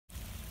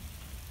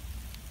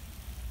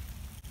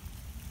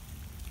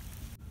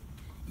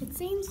It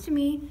seems to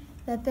me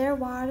that their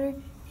water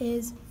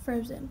is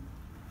frozen.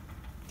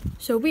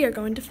 So we are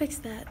going to fix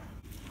that.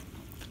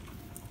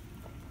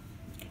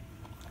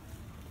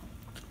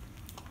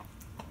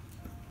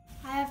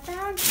 I have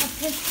found a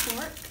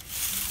pitchfork.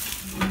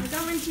 We're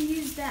going to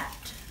use that.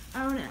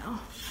 Oh no.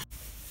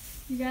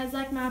 You guys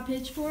like my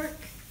pitchfork?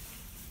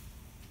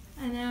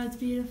 I know, it's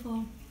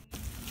beautiful.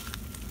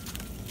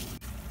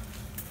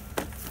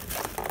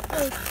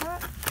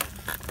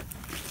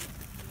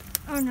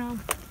 Oh no.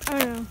 Oh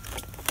no.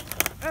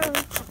 Oh.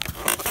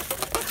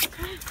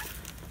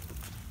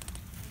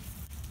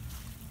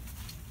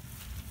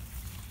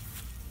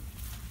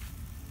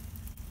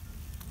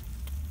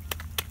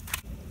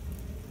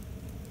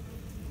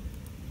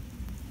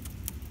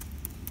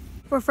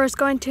 We're first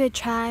going to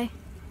try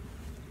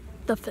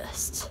the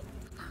fist.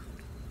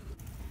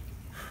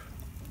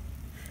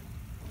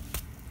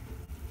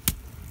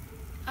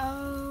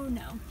 Oh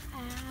no.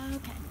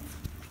 Okay.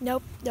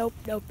 Nope, nope,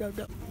 nope, nope,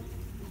 nope.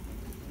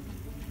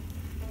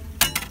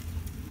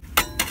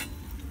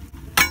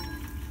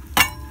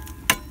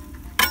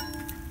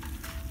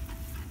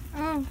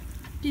 Oh,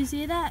 do you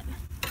see that?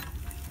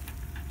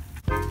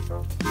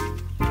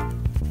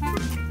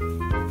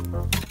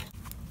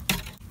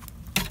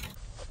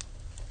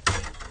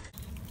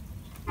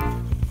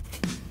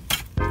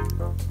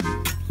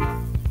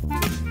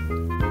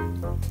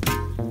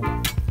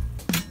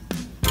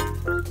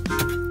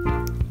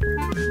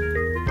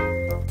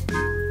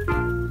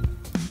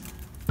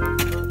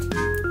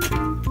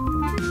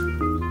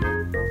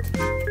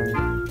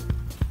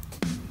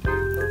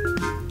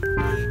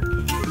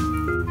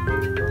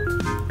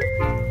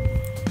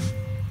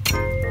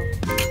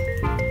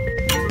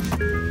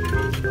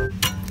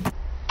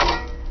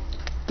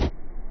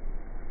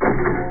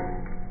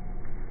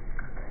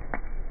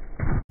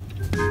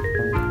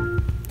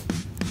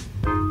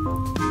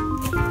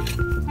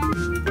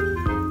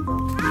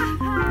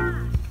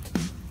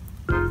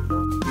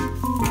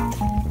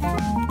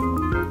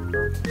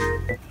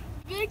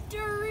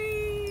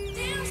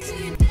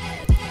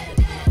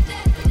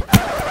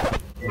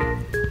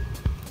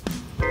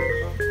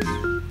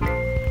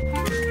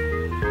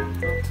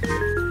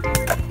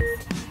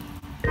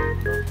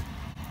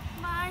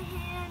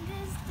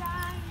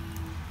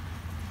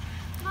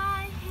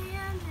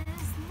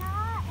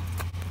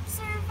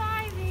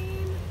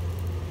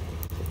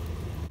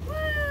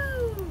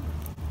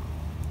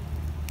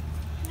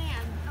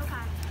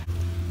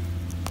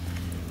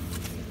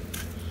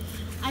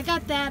 I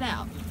got that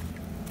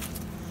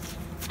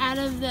out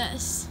of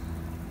this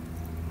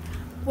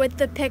with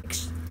the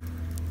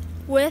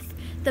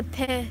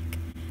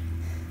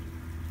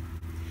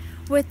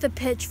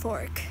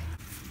pitchfork.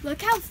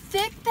 Look how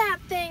thick that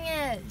thing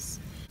is.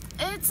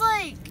 It's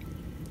like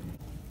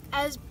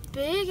as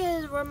big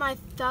as where my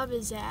thumb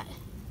is at.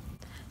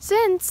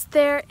 Since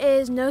there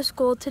is no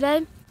school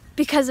today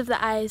because of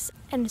the ice,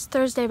 and it's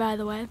Thursday by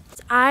the way,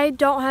 I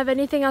don't have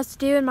anything else to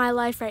do in my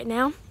life right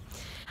now.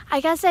 I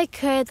guess I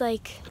could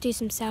like do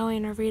some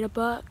sewing or read a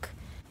book,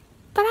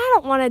 but I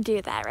don't want to do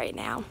that right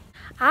now.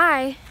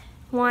 I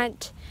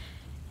want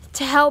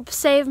to help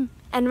save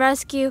and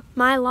rescue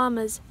my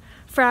llamas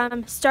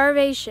from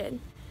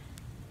starvation,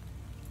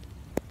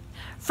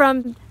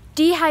 from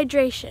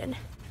dehydration,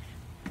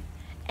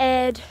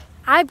 and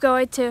I'm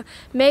going to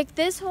make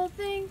this whole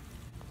thing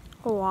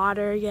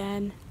water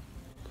again.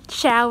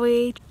 Shall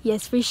we?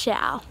 Yes, we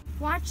shall.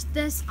 Watch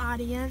this,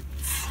 audience.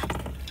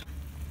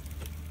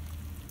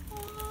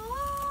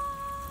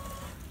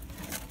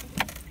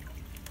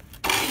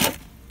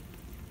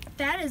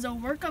 That is a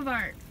work of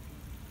art.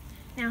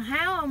 Now,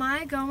 how am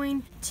I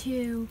going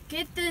to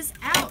get this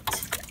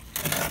out?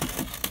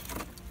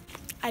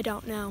 I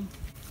don't know.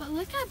 But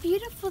look how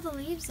beautiful the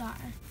leaves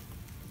are.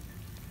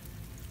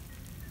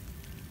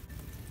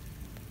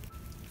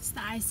 It's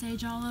the Ice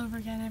Age all over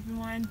again,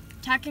 everyone.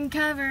 Tuck and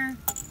cover.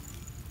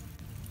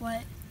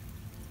 What?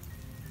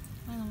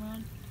 What in the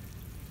world?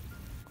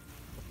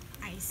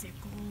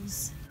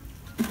 Icicles.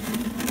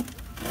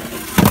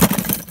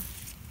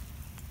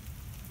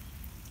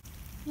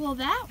 Well,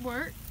 that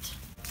worked.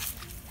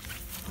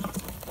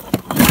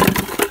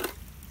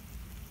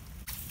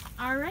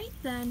 All right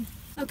then.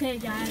 Okay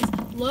guys,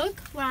 look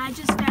what I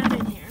just found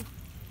in here.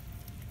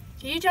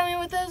 Can you tell me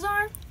what those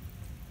are?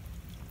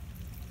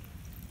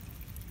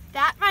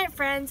 That, my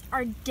friends,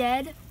 are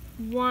dead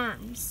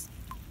worms.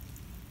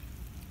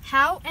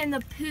 How in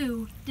the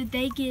poo did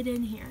they get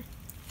in here?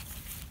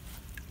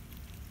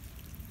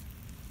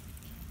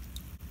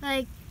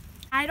 Like,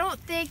 I don't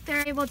think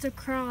they're able to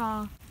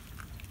crawl.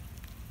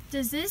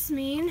 Does this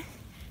mean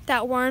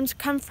that worms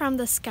come from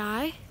the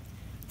sky?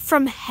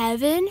 From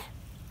heaven?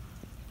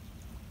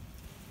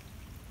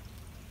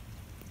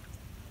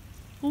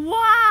 Why?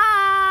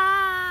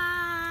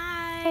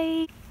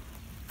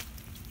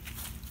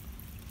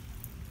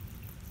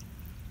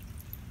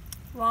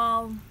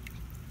 Well,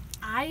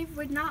 I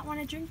would not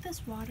want to drink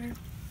this water.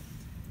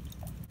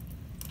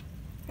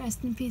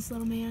 Rest in peace,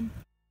 little man.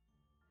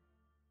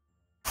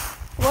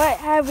 What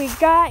have we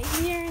got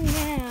here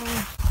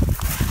now?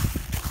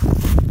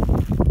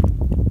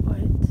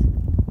 What?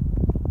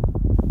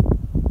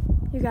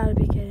 You gotta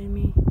be kidding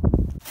me.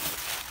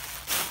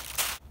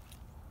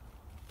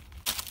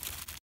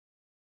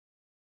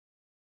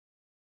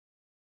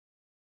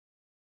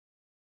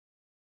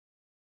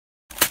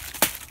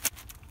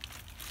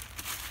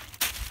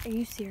 Are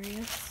you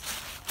serious?